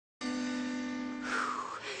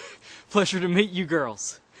Pleasure to meet you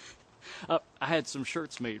girls. I had some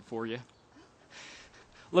shirts made for you.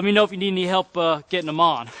 Let me know if you need any help getting them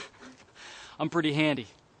on. I'm pretty handy.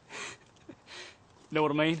 Know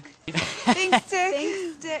what I mean? Thanks, Dick.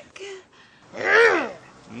 Thanks, Dick.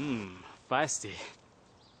 Feisty.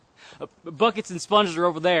 Buckets and sponges are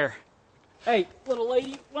over there. Hey, little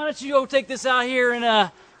lady, why don't you go take this out here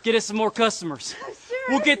and get us some more customers? Sure.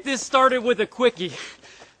 We'll get this started with a quickie.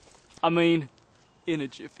 I mean, in a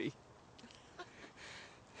jiffy.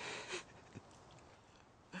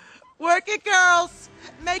 Work it, girls.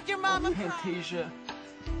 Make your mama proud. Fantasia,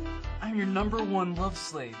 I'm your #1 love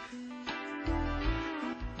slave.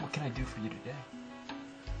 What can I do for you today?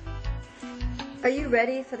 Are you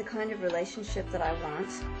ready for the kind of relationship that I want?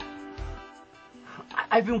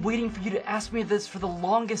 I've been waiting for you to ask me this for the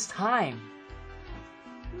longest time.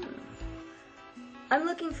 I'm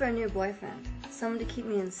looking for a new boyfriend. Someone to keep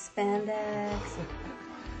me in spandex,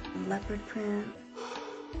 and leopard print.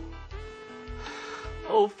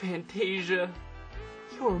 Oh, Fantasia,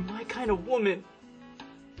 you're my kind of woman.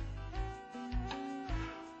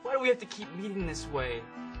 Why do we have to keep meeting this way?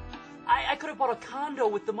 I could have bought a condo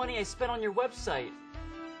with the money I spent on your website.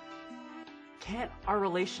 Can't our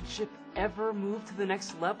relationship ever move to the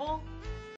next level?